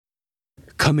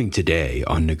Coming today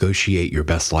on Negotiate Your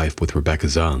Best Life with Rebecca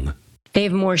Zung. They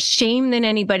have more shame than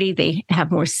anybody. They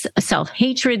have more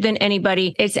self-hatred than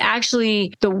anybody. It's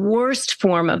actually the worst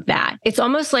form of that. It's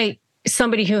almost like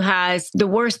somebody who has the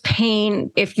worst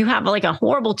pain. If you have like a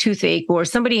horrible toothache or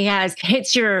somebody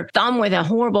hits your thumb with a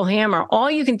horrible hammer, all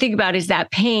you can think about is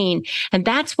that pain. And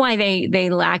that's why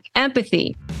they lack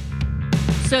empathy.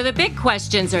 So the big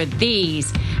questions are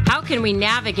these. How can we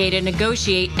navigate and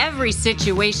negotiate every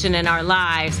situation in our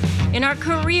lives, in our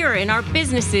career, in our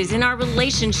businesses, in our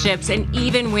relationships, and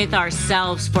even with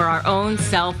ourselves for our own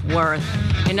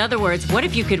self-worth? In other words, what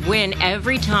if you could win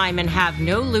every time and have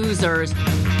no losers?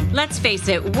 Let's face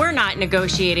it, we're not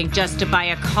negotiating just to buy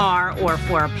a car or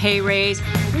for a pay raise.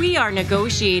 We are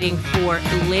negotiating for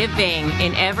living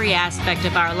in every aspect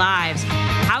of our lives.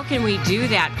 How can we do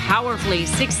that powerfully,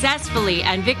 successfully,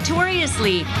 and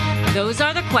victoriously? Those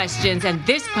are the questions, and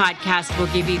this podcast will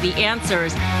give you the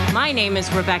answers. My name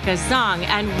is Rebecca Zung,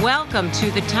 and welcome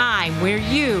to the time where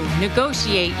you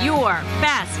negotiate your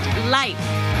best life.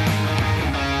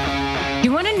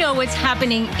 You want to know what's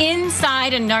happening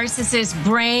inside a narcissist's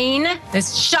brain?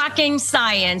 This shocking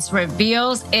science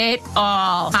reveals it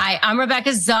all. Hi, I'm Rebecca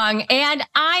Zung, and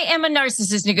I am a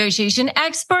narcissist negotiation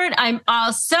expert. I'm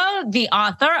also the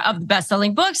author of the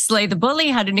best-selling book, Slay the Bully,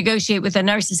 How to Negotiate with a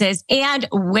Narcissist and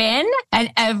Win.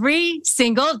 And every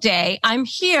single day, I'm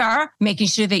here making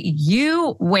sure that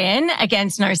you win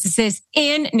against narcissists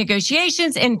in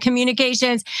negotiations, in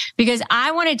communications, because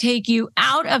I want to take you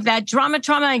out of that drama,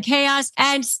 trauma, and chaos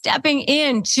and stepping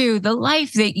into the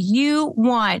life that you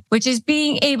want, which is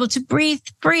being able to breathe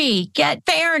free, get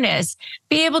fairness,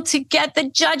 be able to get the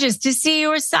judges to see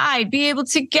your side, be able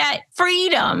to get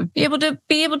freedom, be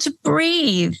able to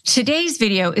breathe. Today's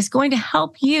video is going to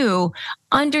help you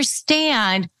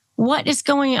understand what is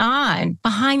going on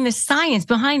behind the science,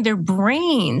 behind their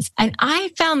brains. And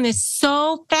I found this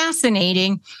so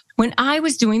fascinating when I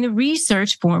was doing the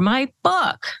research for my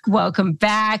book. Welcome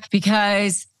back,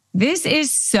 because this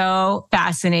is so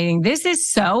fascinating. This is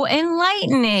so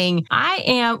enlightening.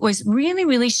 I was really,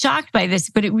 really shocked by this,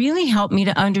 but it really helped me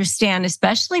to understand,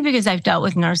 especially because I've dealt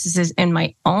with narcissists in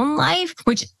my own life,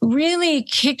 which really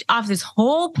kicked off this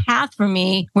whole path for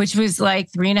me, which was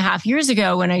like 3.5 years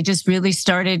ago when I just really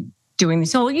started doing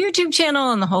this whole YouTube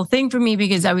channel and the whole thing for me,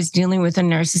 because I was dealing with a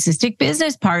narcissistic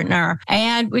business partner,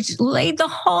 and which laid the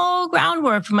whole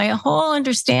groundwork for my whole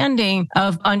understanding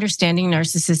of understanding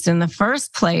narcissists in the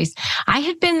first place. I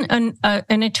had been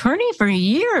an attorney for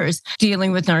years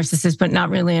dealing with narcissists, but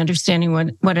not really understanding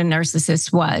what a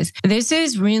narcissist was. This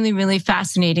is really, really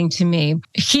fascinating to me.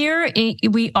 Here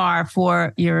we are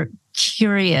for your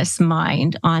curious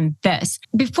mind on this.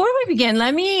 Before we begin,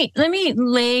 let me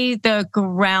lay the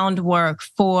groundwork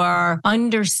for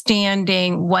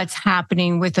understanding what's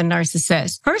happening with a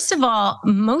narcissist. First of all,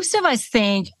 most of us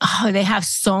think, they have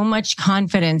so much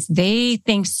confidence. They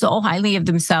think so highly of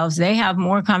themselves. They have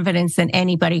more confidence than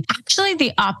anybody. Actually,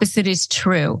 the opposite is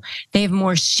true. They have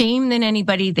more shame than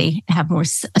anybody. They have more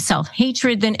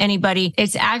self-hatred than anybody.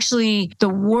 It's actually the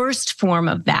worst form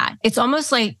of that. It's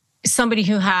almost like somebody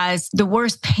who has the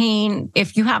worst pain.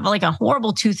 If you have like a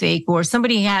horrible toothache or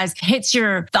somebody hits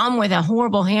your thumb with a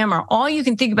horrible hammer, all you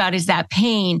can think about is that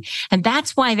pain. And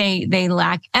that's why they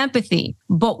lack empathy.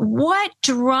 But what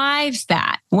drives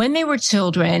that? When they were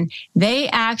children, they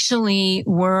actually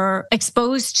were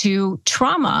exposed to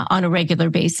trauma on a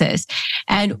regular basis.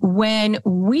 And when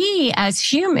we as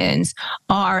humans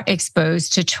are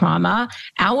exposed to trauma,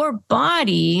 our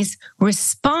bodies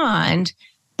respond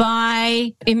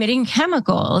by emitting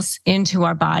chemicals into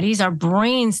our bodies. Our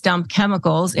brains dump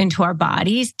chemicals into our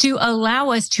bodies to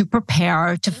allow us to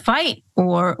prepare to fight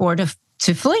or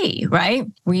to flee, right?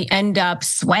 We end up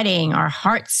sweating, our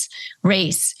hearts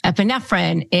race.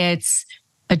 Epinephrine, it's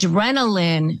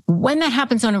adrenaline. When that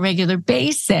happens on a regular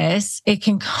basis, it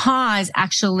can cause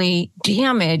actually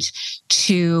damage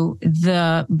to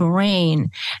the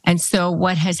brain. And so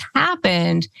what has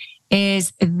happened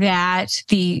is that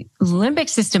the limbic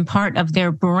system part of their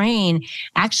brain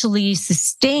actually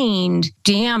sustained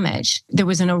damage. There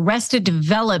was an arrested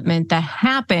development that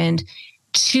happened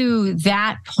to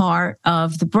that part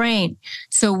of the brain.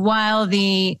 So while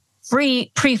the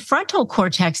prefrontal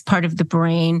cortex part of the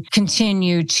brain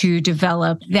continued to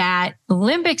develop, that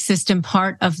limbic system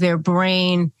part of their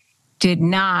brain did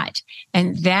not.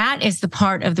 And that is the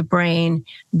part of the brain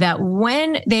that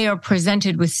when they are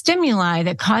presented with stimuli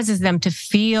that causes them to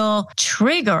feel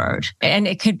triggered, and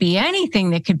it could be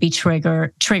anything that could be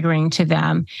triggering to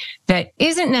them, that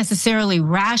isn't necessarily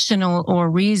rational or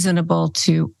reasonable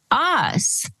to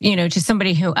us, to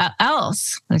somebody who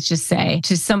else, let's just say,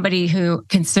 to somebody who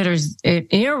considers it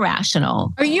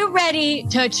irrational. Are you ready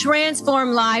to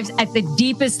transform lives at the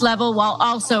deepest level while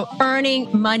also earning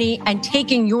money and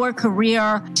taking your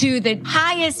career to the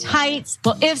highest heights?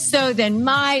 Well, if so, then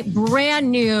my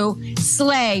brand new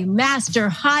SLAY Master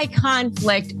High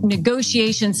Conflict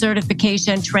Negotiation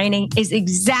Certification training is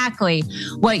exactly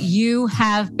what you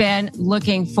have been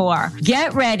looking for.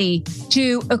 Get ready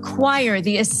to acquire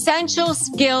the essential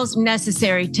skills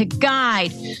necessary to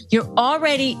guide your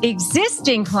already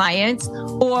existing clients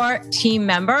or team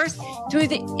members through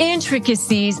the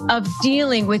intricacies of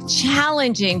dealing with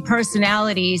challenging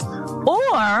personalities,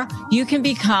 or you can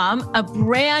become a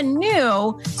brand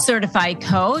new certified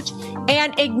coach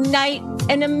and ignite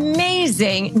an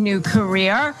amazing new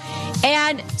career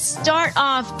and start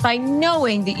off by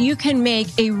knowing that you can make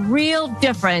a real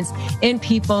difference in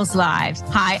people's lives.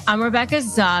 Hi, I'm Rebecca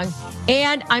Zung,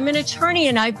 and I'm an attorney,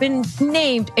 and I've been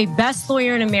named a best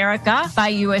lawyer in America by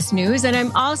U.S. News, and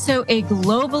I'm also a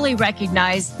globally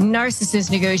recognized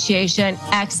narcissist negotiation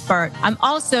expert. I'm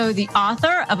also the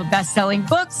author of a best-selling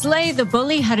book, Slay the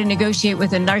Bully, How to Negotiate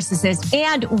with a Narcissist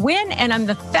and Win, and I'm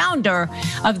the founder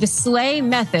of the SLAY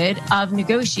method of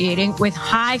negotiating with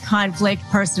high conflict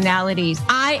personalities.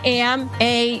 I am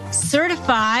a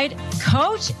certified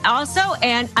coach also,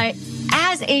 and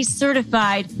as a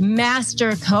certified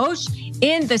master coach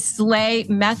in the SLAY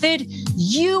method,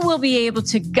 you will be able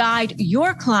to guide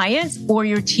your clients or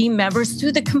your team members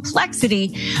through the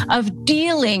complexity of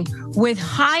dealing with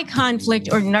high conflict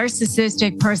or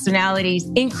narcissistic personalities,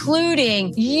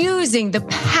 including using the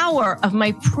power of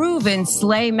my proven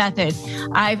SLAY method.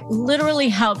 I've literally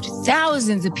helped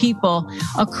thousands of people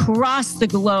across the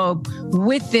globe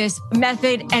with this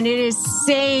method, and it has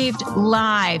saved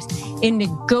lives in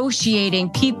negotiating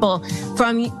people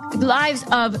from lives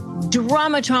of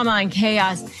drama, trauma, and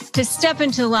chaos to step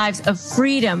into lives of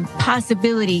freedom,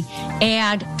 possibility,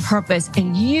 and purpose.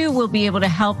 And you will be able to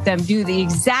help them do the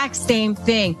exact same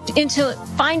thing into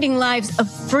finding lives of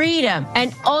freedom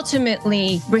and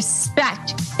ultimately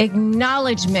respect,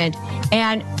 acknowledgement,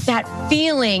 and that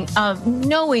feeling of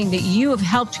knowing that you have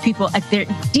helped people at their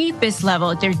deepest level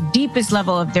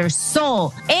of their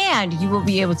soul. And you will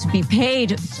be able to be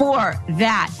paid for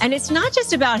that. And it's not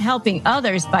just about helping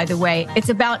others, by the way. It's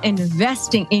about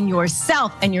investing in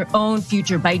yourself and your own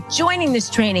future. By joining this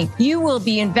training, you will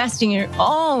be investing in your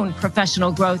own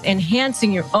professional growth,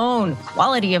 enhancing your own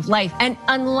quality of life, and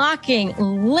unlocking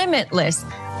limitless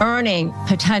earning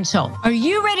potential. Are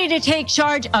you ready to take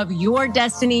charge of your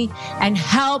destiny and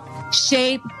help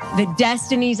shape the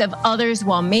destinies of others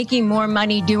while making more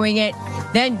money doing it?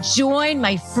 Then join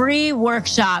my free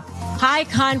workshop, High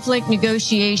Conflict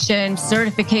Negotiation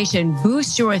Certification.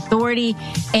 Boost your authority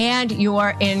and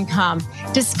your income.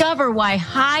 Discover why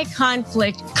high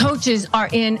conflict coaches are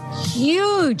in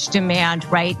huge demand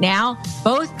right now,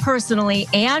 both personally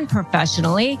and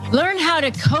professionally. Learn how to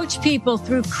coach people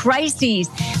through crises,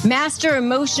 master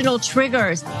emotional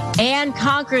triggers, and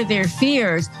conquer their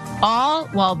fears, all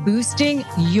while boosting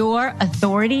your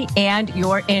authority and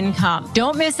your income.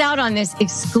 Don't miss out on this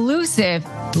exclusive,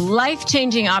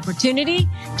 life-changing opportunity.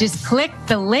 Just click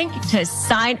the link to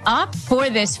sign up for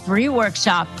this free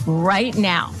workshop right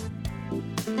now.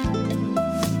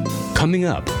 Coming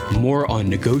up, more on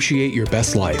Negotiate Your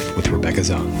Best Life with Rebecca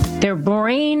Zung. Their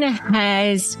brain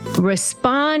has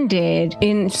responded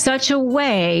in such a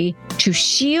way to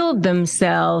shield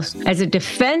themselves as a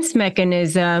defense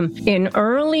mechanism in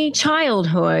early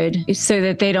childhood so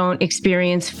that they don't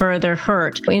experience further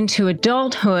hurt. Into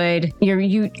adulthood,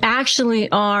 you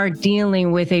actually are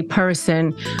dealing with a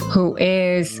person who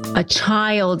is a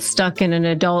child stuck in an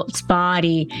adult's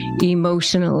body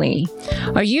emotionally.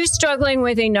 Are you struggling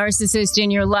with a narcissist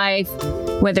in your life?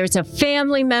 Whether it's a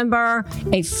family member,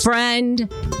 a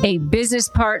friend, a business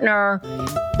partner,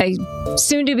 a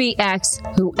soon-to-be ex,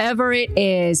 whoever it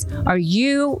is, are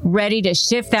you ready to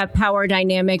shift that power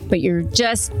dynamic, but you're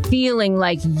just feeling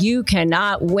like you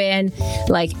cannot win,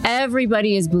 like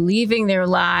everybody is believing their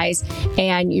lies,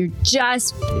 and you're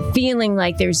just feeling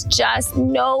like there's just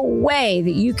no way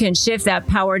that you can shift that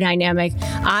power dynamic?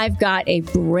 I've got a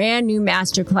brand new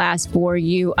masterclass for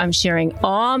you. I'm sharing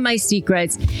all my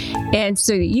secrets, and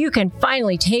so that you can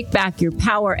finally take back your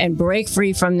power and break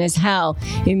free from this hell,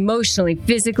 emotionally,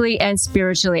 physically, and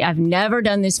spiritually. I've never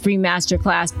done this for free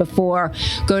masterclass before,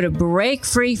 go to Break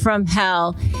Free from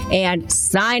Hell and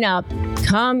sign up.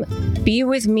 Come be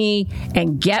with me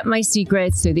and get my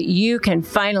secrets so that you can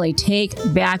finally take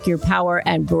back your power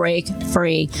and break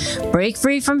free. Break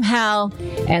free from hell,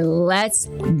 and let's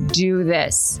do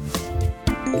this.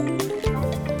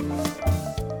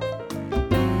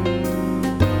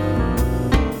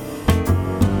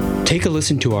 Take a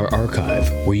listen to our archive,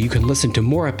 where you can listen to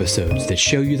more episodes that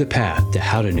show you the path to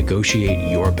how to negotiate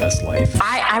your best life.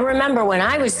 I remember when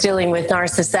I was dealing with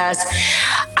narcissists,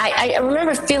 I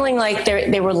remember feeling like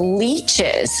they were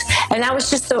leeches. And that was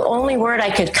just the only word I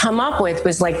could come up with,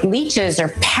 was like leeches or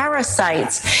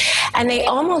parasites. And they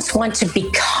almost want to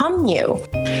become you.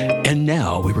 And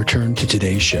now we return to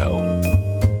today's show.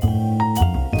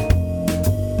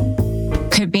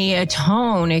 Could be a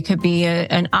tone. It could be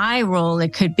an eye roll.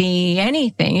 It could be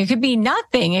anything. It could be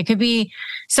nothing. It could be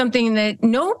something that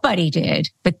nobody did,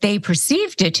 but they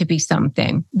perceived it to be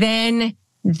something. Then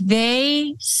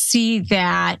they see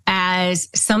that as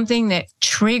something that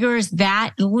triggers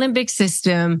that limbic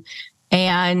system.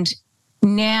 And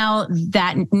now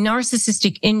that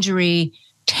narcissistic injury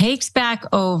takes back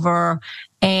over,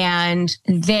 and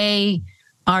they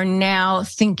are now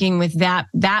thinking with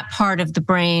that part of the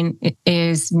brain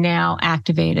is now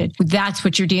activated. That's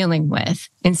what you're dealing with,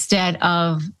 instead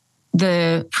of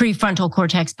the prefrontal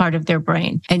cortex part of their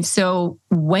brain. And so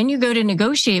when you go to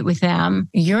negotiate with them,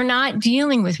 you're not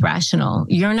dealing with rational.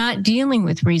 You're not dealing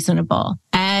with reasonable.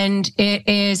 And it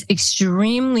is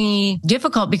extremely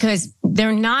difficult because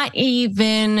they're not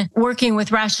even working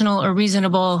with rational or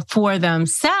reasonable for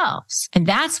themselves. And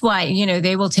that's why,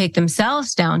 they will take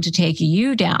themselves down to take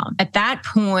you down. At that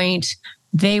point,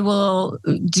 they will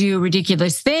do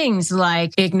ridiculous things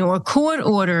like ignore court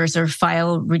orders or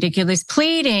file ridiculous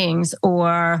pleadings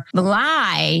or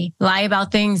lie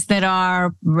about things that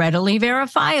are readily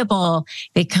verifiable.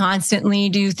 They constantly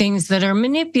do things that are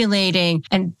manipulating.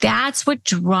 And that's what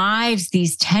drives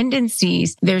these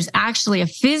tendencies. There's actually a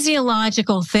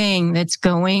physiological thing that's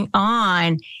going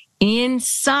on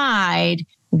inside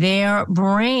their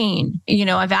brain.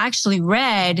 I've actually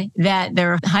read that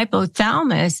their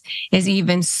hypothalamus is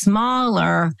even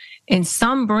smaller in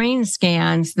some brain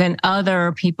scans than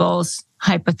other people's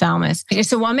hypothalamus.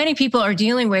 So while many people are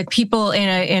dealing with people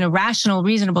in a rational,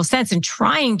 reasonable sense and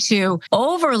trying to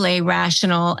overlay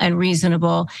rational and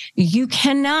reasonable, you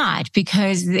cannot,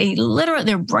 because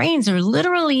their brains are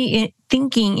literally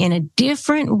thinking in a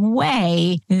different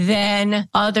way than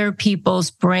other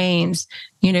people's brains.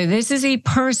 This is a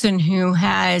person who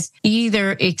has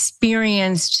either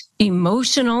experienced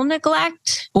emotional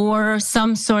neglect or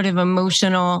some sort of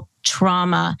emotional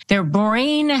trauma. Their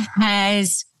brain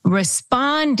has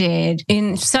responded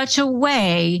in such a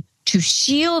way to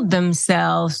shield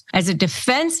themselves as a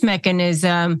defense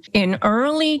mechanism in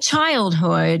early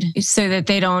childhood so that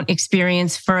they don't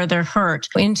experience further hurt.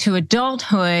 Into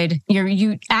adulthood,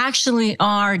 you actually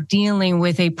are dealing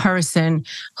with a person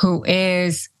who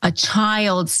is a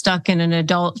child stuck in an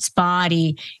adult's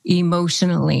body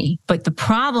emotionally. But the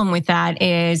problem with that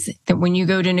is that when you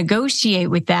go to negotiate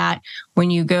with that,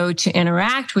 when you go to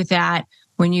interact with that,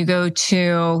 when you go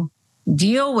to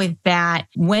deal with that,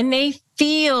 when they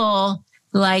feel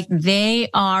like they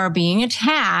are being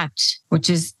attacked, which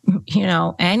is,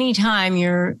 anytime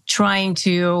you're trying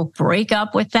to break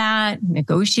up with that,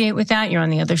 negotiate with that, you're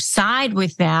on the other side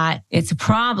with that, it's a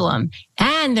problem.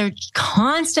 And they're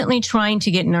constantly trying to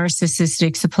get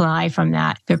narcissistic supply from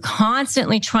that. They're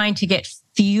constantly trying to get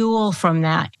fuel from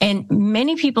that. And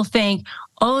many people think,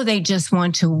 they just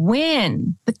want to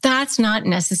win. But that's not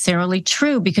necessarily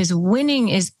true, because winning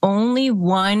is only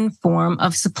one form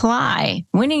of supply.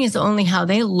 Winning is only how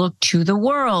they look to the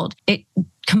world. It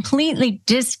completely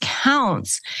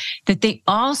discounts that they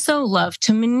also love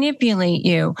to manipulate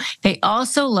you. They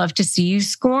also love to see you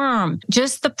squirm.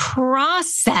 Just the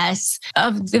process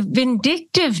of the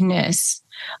vindictiveness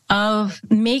of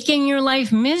making your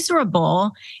life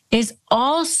miserable is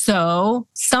also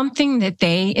something that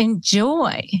they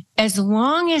enjoy. As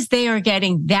long as they are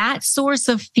getting that source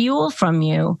of fuel from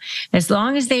you, as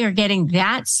long as they are getting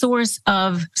that source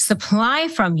of supply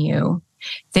from you,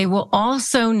 they will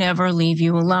also never leave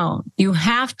you alone. You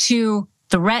have to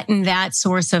threaten that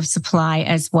source of supply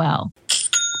as well.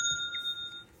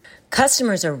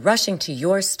 Customers are rushing to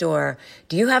your store.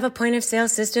 Do you have a point of sale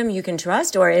system you can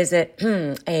trust, or is it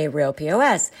a real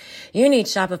POS? You need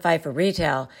Shopify for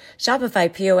retail. Shopify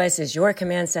POS is your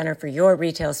command center for your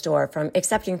retail store, from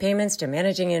accepting payments to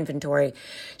managing inventory.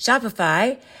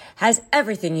 Shopify has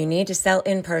everything you need to sell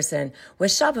in person.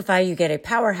 With Shopify, you get a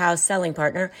powerhouse selling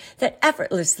partner that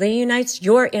effortlessly unites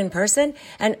your in-person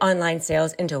and online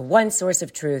sales into one source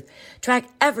of truth. Track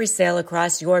every sale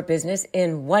across your business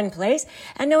in one place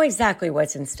and know exactly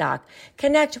what's in stock.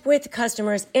 Connect with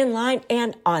customers in line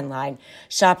and online.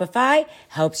 Shopify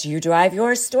helps you drive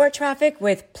your store traffic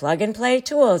with plug-and-play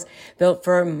tools built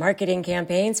for marketing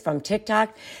campaigns from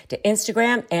TikTok to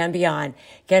Instagram and beyond.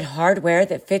 Get hardware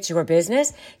that fits your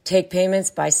business. Take payments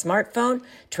by smartphone.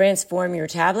 Transform your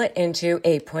tablet into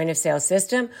a point-of-sale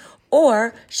system,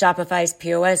 or Shopify's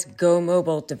POS Go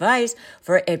mobile device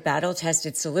for a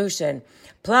battle-tested solution.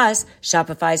 Plus,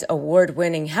 Shopify's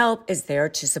award-winning help is there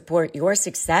to support your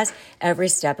success every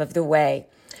step of the way.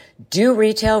 Do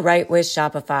retail right with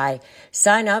Shopify.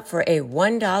 Sign up for a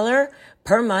 $1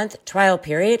 per month trial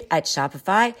period at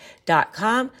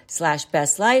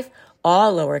shopify.com/bestlife,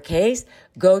 all lowercase.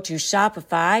 Go to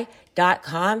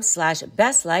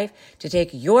shopify.com/bestlife to take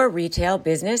your retail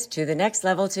business to the next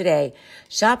level today.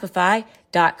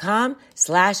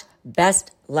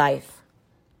 Shopify.com/bestlife.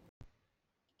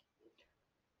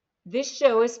 This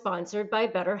show is sponsored by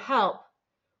BetterHelp.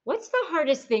 What's the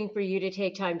hardest thing for you to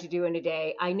take time to do in a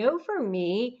day? I know for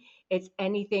me, it's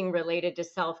anything related to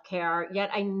self-care,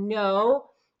 yet I know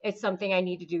it's something I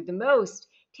need to do the most.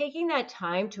 Taking that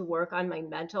time to work on my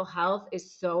mental health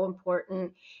is so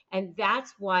important. And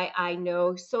that's why I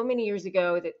know so many years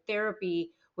ago that therapy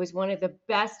was one of the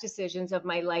best decisions of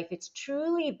my life. It's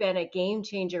truly been a game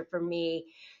changer for me.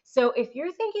 So if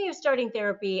you're thinking of starting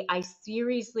therapy, I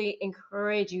seriously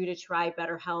encourage you to try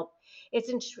BetterHelp. It's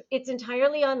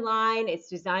entirely online. It's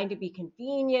designed to be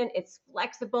convenient. It's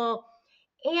flexible,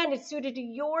 and it's suited to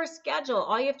your schedule.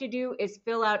 All you have to do is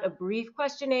fill out a brief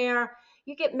questionnaire.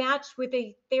 You get matched with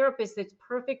a therapist that's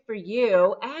perfect for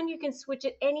you, and you can switch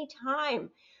at any time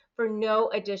for no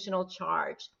additional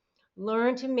charge.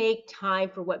 Learn to make time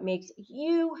for what makes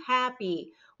you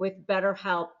happy with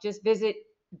BetterHelp. Just visit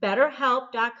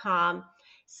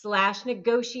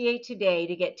betterhelp.com/negotiate today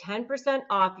to get 10%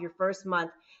 off your first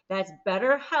month. That's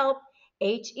BetterHelp,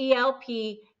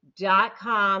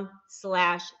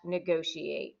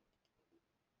 HELP.com/negotiate.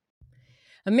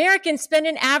 Americans spend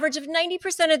an average of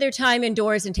 90% of their time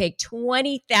indoors and take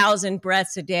 20,000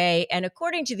 breaths a day. And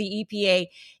according to the EPA,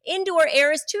 indoor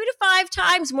air is 2 to 5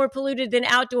 times more polluted than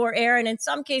outdoor air, and in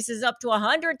some cases up to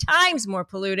 100 times more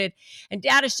polluted. And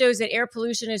data shows that air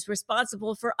pollution is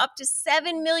responsible for up to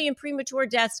 7 million premature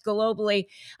deaths globally.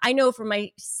 I know for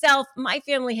myself, my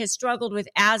family has struggled with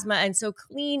asthma, and so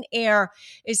clean air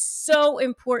is so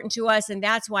important to us. And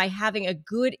that's why having a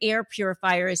good air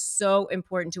purifier is so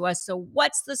important to us. So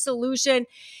what's the solution?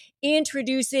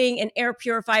 Introducing an air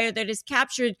purifier that has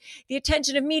captured the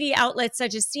attention of media outlets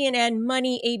such as CNN,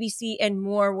 Money, ABC, and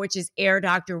more, which is Air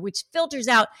Doctor, which filters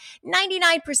out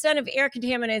 99% of air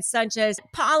contaminants such as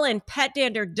pollen, pet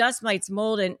dander, dust mites,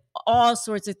 mold, and all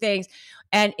sorts of things.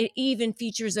 And it even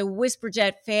features a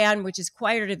WhisperJet fan, which is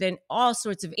quieter than all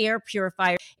sorts of air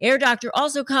purifiers. Air Doctor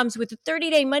also comes with a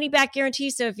 30-day money-back guarantee,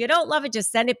 so if you don't love it, just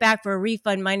send it back for a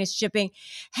refund minus shipping.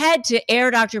 Head to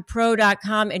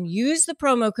airdoctorpro.com and use the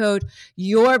promo code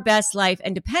YourBestLife.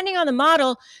 And depending on the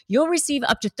model, you'll receive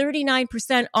up to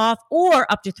 39% off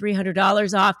or up to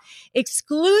 $300 off.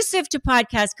 Exclusive to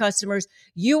podcast customers,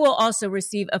 you will also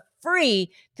receive a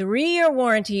free 3-year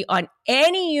warranty on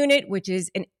any unit, which is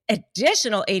an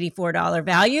additional $84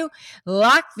 value.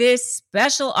 Lock this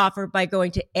special offer by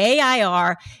going to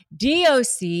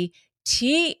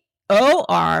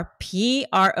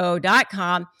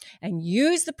AIRDOCTORPRO.com and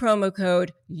use the promo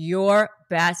code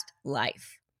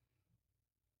YourBestLife.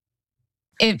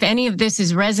 If any of this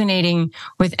is resonating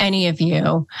with any of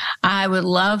you, I would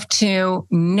love to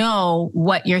know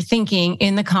what you're thinking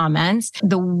in the comments.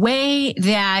 The way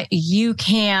that you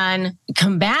can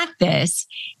combat this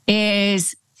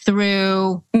is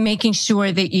through making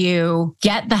sure that you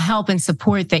get the help and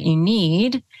support that you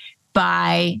need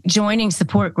by joining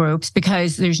support groups,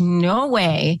 because there's no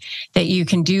way that you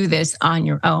can do this on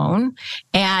your own,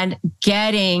 and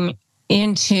getting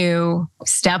into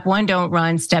step 1, don't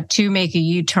run. Step 2, make a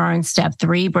U-turn. Step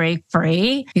 3, break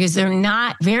free, because they're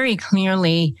not very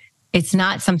clearly, it's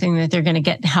not something that they're going to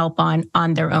get help on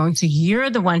their own. So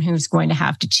you're the one who's going to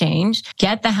have to change,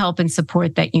 get the help and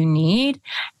support that you need,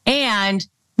 and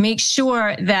make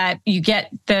sure that you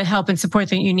get the help and support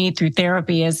that you need through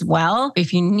therapy as well.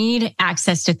 If you need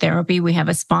access to therapy, we have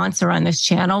a sponsor on this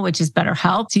channel, which is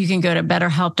BetterHelp. So you can go to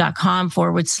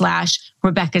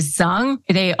betterhelp.com/Rebecca Zung.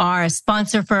 They are a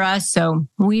sponsor for us, so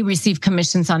we receive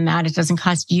commissions on that. It doesn't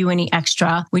cost you any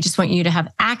extra. We just want you to have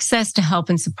access to help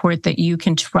and support that you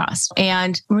can trust.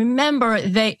 And remember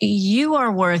that you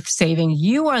are worth saving.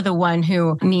 You are the one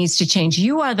who needs to change.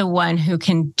 You are the one who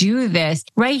can do this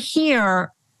right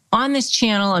here on this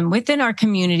channel and within our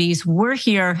communities. We're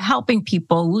here helping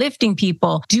people, lifting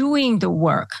people, doing the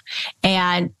work,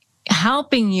 and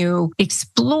helping you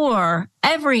explore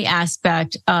every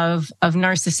aspect of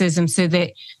narcissism so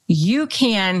that you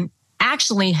can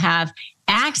actually have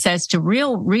access to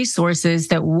real resources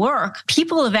that work.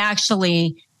 People have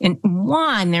actually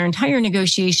won their entire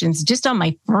negotiations just on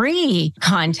my free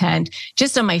content,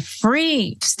 just on my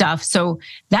free stuff. So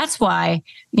that's why,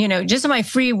 just on my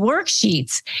free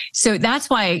worksheets. So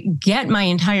that's why get my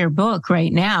entire book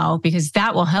right now, because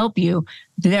that will help you.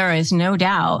 There is no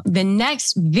doubt. The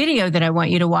next video that I want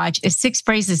you to watch is 6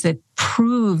 phrases that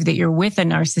prove that you're with a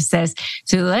narcissist.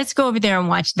 So let's go over there and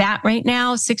watch that right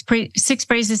now. 6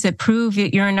 phrases that prove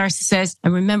that you're a narcissist.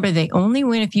 And remember, they only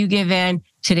win if you give in.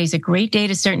 Today's a great day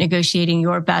to start negotiating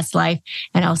your best life.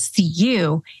 And I'll see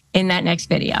you in that next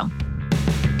video.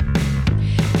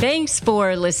 Thanks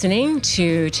for listening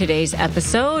to today's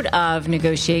episode of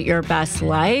Negotiate Your Best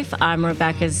Life. I'm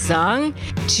Rebecca Zung.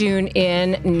 Tune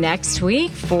in next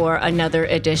week for another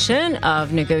edition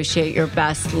of Negotiate Your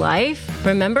Best Life.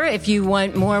 Remember, if you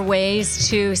want more ways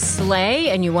to slay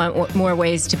and you want more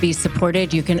ways to be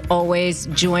supported, you can always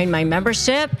join my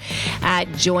membership at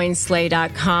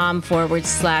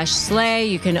joinslay.com/slay.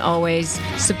 You can always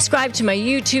subscribe to my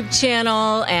YouTube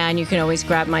channel, and you can always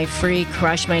grab my free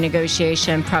Crush My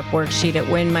Negotiation prep worksheet at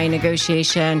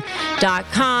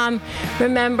winmynegotiation.com.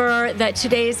 Remember that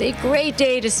today is a great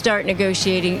day to start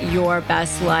negotiating your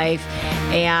best life,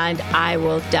 and I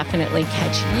will definitely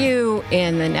catch you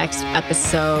in the next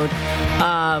episode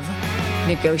of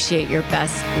Negotiate Your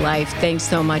Best Life. Thanks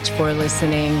so much for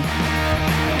listening.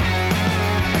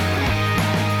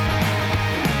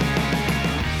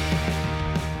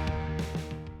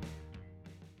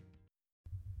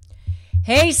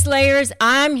 Hey Slayers,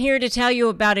 I'm here to tell you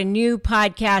about a new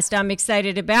podcast I'm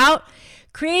excited about,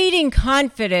 Creating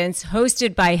Confidence,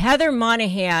 hosted by Heather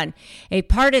Monahan, a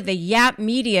part of the Yap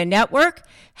Media Network.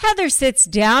 Heather sits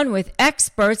down with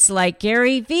experts like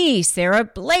Gary Vee, Sarah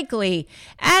Blakely,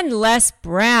 and Les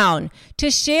Brown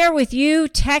to share with you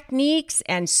techniques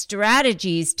and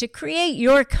strategies to create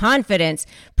your confidence,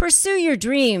 pursue your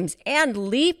dreams, and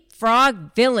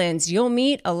leapfrog villains you'll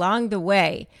meet along the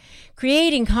way.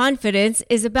 Creating Confidence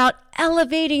is about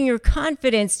elevating your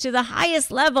confidence to the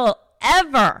highest level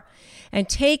ever and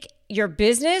take your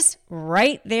business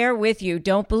right there with you.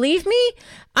 Don't believe me?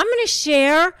 I'm going to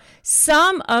share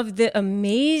some of the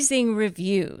amazing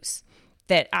reviews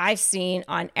that I've seen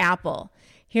on Apple.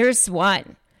 Here's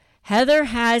one. Heather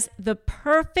has the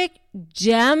perfect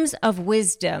gems of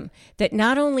wisdom that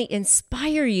not only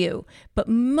inspire you, but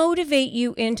motivate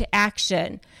you into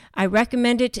action. I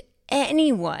recommend it to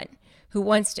anyone who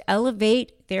wants to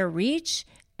elevate their reach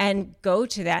and go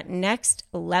to that next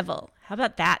level. How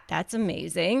about that? That's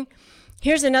amazing.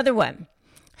 Here's another one.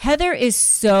 Heather is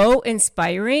so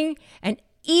inspiring, and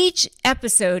each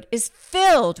episode is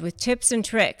filled with tips and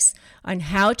tricks on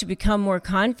how to become more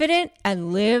confident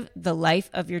and live the life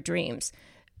of your dreams.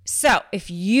 So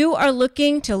if you are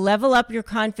looking to level up your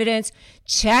confidence,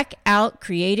 check out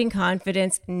Creating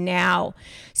Confidence now.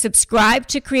 Subscribe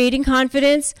to Creating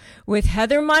Confidence with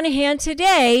Heather Monahan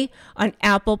today on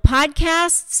Apple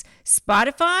Podcasts,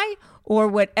 Spotify, or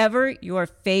whatever your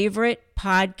favorite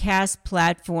podcast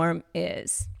platform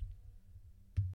is.